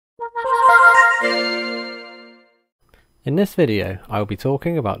In this video, I will be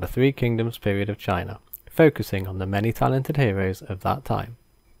talking about the Three Kingdoms period of China, focusing on the many talented heroes of that time.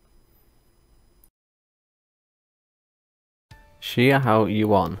 Xiahou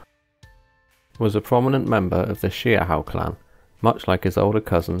Yuan was a prominent member of the Xiahou clan, much like his older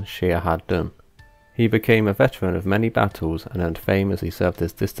cousin Xiahou Dun. He became a veteran of many battles and earned fame as he served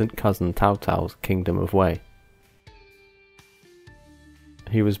his distant cousin Cao Cao's kingdom of Wei.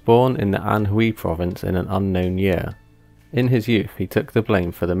 He was born in the Anhui province in an unknown year. In his youth, he took the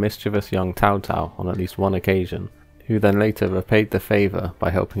blame for the mischievous young Cao Cao on at least one occasion, who then later repaid the favour by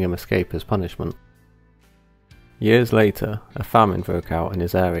helping him escape his punishment. Years later, a famine broke out in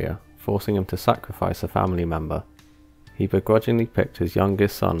his area, forcing him to sacrifice a family member. He begrudgingly picked his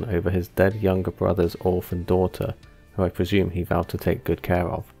youngest son over his dead younger brother's orphan daughter, who I presume he vowed to take good care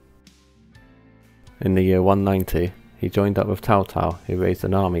of. In the year 190, he joined up with Cao Cao, who raised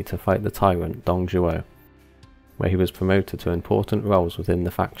an army to fight the tyrant Dong Zhuo, where he was promoted to important roles within the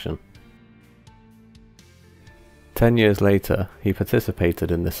faction. 10 years later, he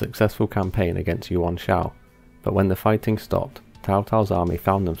participated in the successful campaign against Yuan Shao, but when the fighting stopped, Cao Cao's army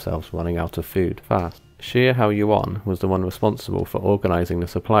found themselves running out of food fast. Xiahou Yuan was the one responsible for organising the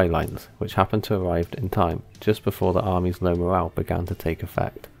supply lines, which happened to arrive in time, just before the army's low morale began to take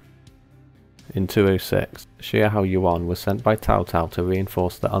effect. In 206, Xiahou Yuan was sent by Cao Cao to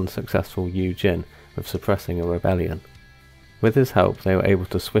reinforce the unsuccessful Yu Jin with suppressing a rebellion. With his help, they were able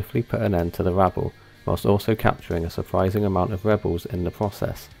to swiftly put an end to the rabble, whilst also capturing a surprising amount of rebels in the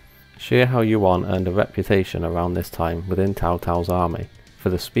process. Xiahou Yuan earned a reputation around this time within Cao Cao's army, for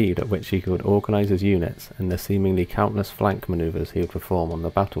the speed at which he could organise his units and the seemingly countless flank manoeuvres he would perform on the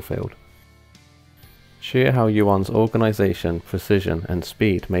battlefield. Xiahou Yuan's organisation, precision and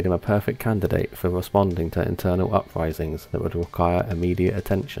speed made him a perfect candidate for responding to internal uprisings that would require immediate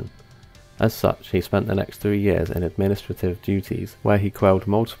attention. As such, he spent the next 3 years in administrative duties, where he quelled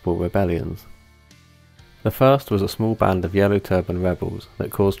multiple rebellions. The first was a small band of yellow turban rebels that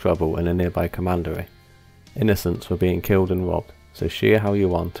caused trouble in a nearby commandery. Innocents were being killed and robbed, so Xiahou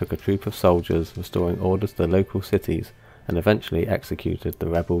Yuan took a troop of soldiers, restoring order to the local cities, and eventually executed the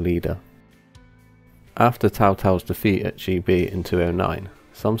rebel leader. After Cao Cao's defeat at Chibi in 209,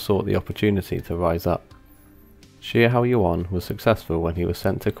 some sought the opportunity to rise up. Xiahou Yuan was successful when he was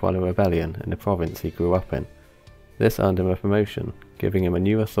sent to quell a rebellion in the province he grew up in. This earned him a promotion, giving him a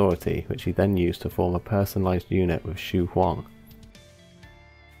new authority which he then used to form a personalised unit with Shu Huang.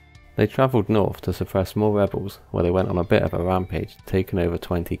 They travelled north to suppress more rebels, where they went on a bit of a rampage, taking over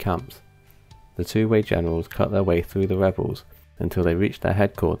 20 camps. The two Wei generals cut their way through the rebels until they reached their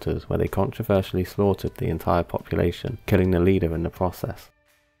headquarters, where they controversially slaughtered the entire population, killing the leader in the process.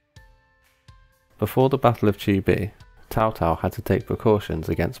 Before the Battle of Chibi, Cao Cao had to take precautions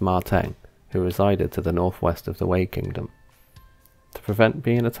against Ma Teng, who resided to the northwest of the Wei Kingdom. To prevent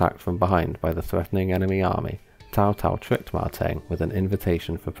being attacked from behind by the threatening enemy army, Cao Cao tricked Ma Teng with an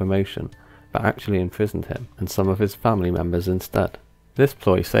invitation for promotion, but actually imprisoned him and some of his family members instead. This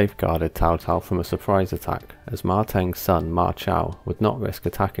ploy safeguarded Cao Cao from a surprise attack, as Ma Teng's son Ma Chao would not risk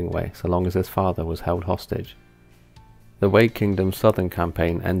attacking Wei so long as his father was held hostage. The Wei Kingdom's southern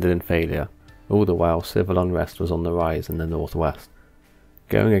campaign ended in failure, all the while civil unrest was on the rise in the northwest.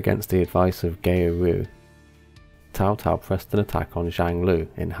 Going against the advice of Gao Ru, Cao Cao pressed an attack on Zhang Lu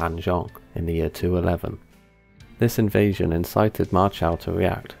in Hanzhong in the year 211. This invasion incited Ma Chao to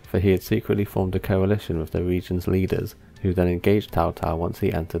react, for he had secretly formed a coalition with the region's leaders, who then engaged Cao Cao once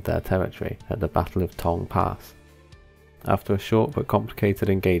he entered their territory at the Battle of Tong Pass. After a short but complicated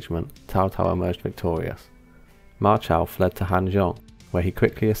engagement, Cao Cao emerged victorious. Ma Chao fled to Hanzhong, where he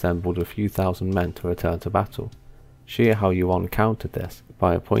quickly assembled a few thousand men to return to battle. Xiahou Yuan countered this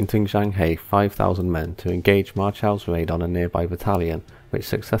by appointing Zhang He 5,000 men to engage Ma Chao's raid on a nearby battalion, which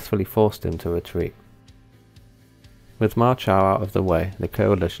successfully forced him to retreat. With Ma Chao out of the way, the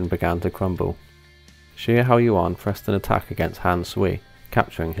coalition began to crumble. Xiahou Yuan pressed an attack against Han Sui,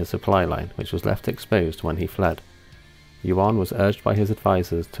 capturing his supply line, which was left exposed when he fled. Yuan was urged by his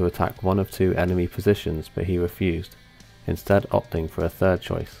advisors to attack one of 2 enemy positions, but he refused, instead opting for a third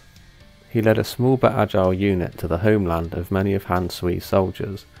choice. He led a small but agile unit to the homeland of many of Han Sui's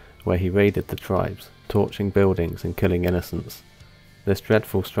soldiers, where he raided the tribes, torching buildings and killing innocents. This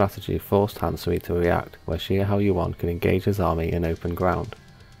dreadful strategy forced Han Sui to react, where Xiahou Yuan could engage his army in open ground.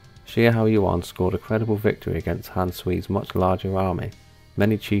 Xiahou Yuan scored a credible victory against Han Sui's much larger army.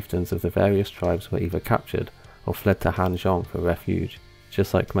 Many chieftains of the various tribes were either captured or fled to Hanzhong for refuge,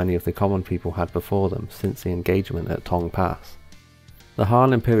 just like many of the common people had before them since the engagement at Tong Pass. The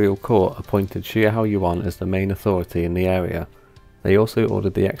Han Imperial Court appointed Xiahou Yuan as the main authority in the area. They also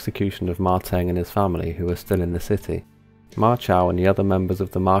ordered the execution of Ma Teng and his family, who were still in the city. Ma Chao and the other members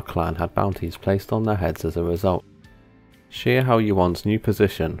of the Ma clan had bounties placed on their heads as a result. Xiahou Yuan's new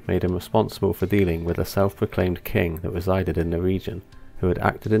position made him responsible for dealing with a self-proclaimed king that resided in the region, who had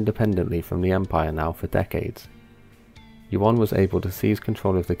acted independently from the empire now for decades. Yuan was able to seize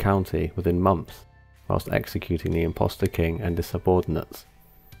control of the county within months, whilst executing the imposter king and his subordinates.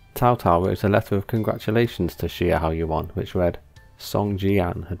 Cao Cao wrote a letter of congratulations to Xiahou Yuan, which read,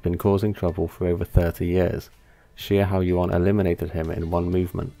 Songzhi had been causing trouble for over 30 years. Xiahou Yuan eliminated him in one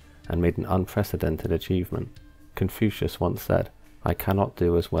movement, and made an unprecedented achievement. Confucius once said, I cannot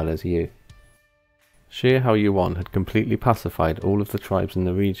do as well as you. Xiahou Yuan had completely pacified all of the tribes in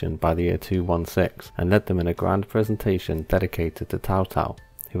the region by the year 216, and led them in a grand presentation dedicated to Cao Cao,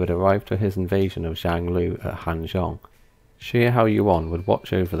 who had arrived for his invasion of Xianglu at Hanzhong. Xiahou Yuan would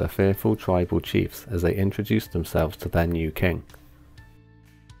watch over the fearful tribal chiefs as they introduced themselves to their new king.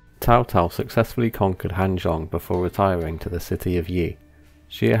 Cao Cao successfully conquered Hanzhong before retiring to the city of Yi.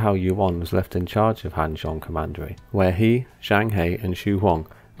 Xiahou Yuan was left in charge of Hanzhong Commandery, where he, Zhang He and Xu Huang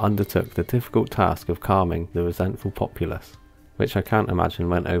undertook the difficult task of calming the resentful populace, which I can't imagine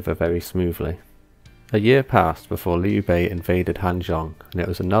went over very smoothly. A year passed before Liu Bei invaded Hanzhong, and it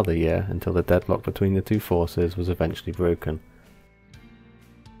was another year until the deadlock between the two forces was eventually broken.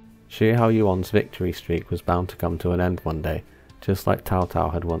 Xiahou Yuan's victory streak was bound to come to an end one day, just like Cao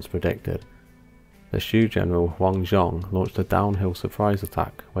Cao had once predicted. The Shu general Huang Zhong launched a downhill surprise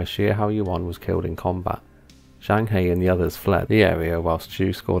attack where Xiahou Yuan was killed in combat. Zhang He and the others fled the area whilst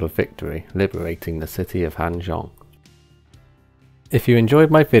Shu scored a victory, liberating the city of Hanzhong. If you enjoyed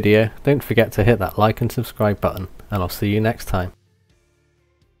my video, don't forget to hit that like and subscribe button, and I'll see you next time.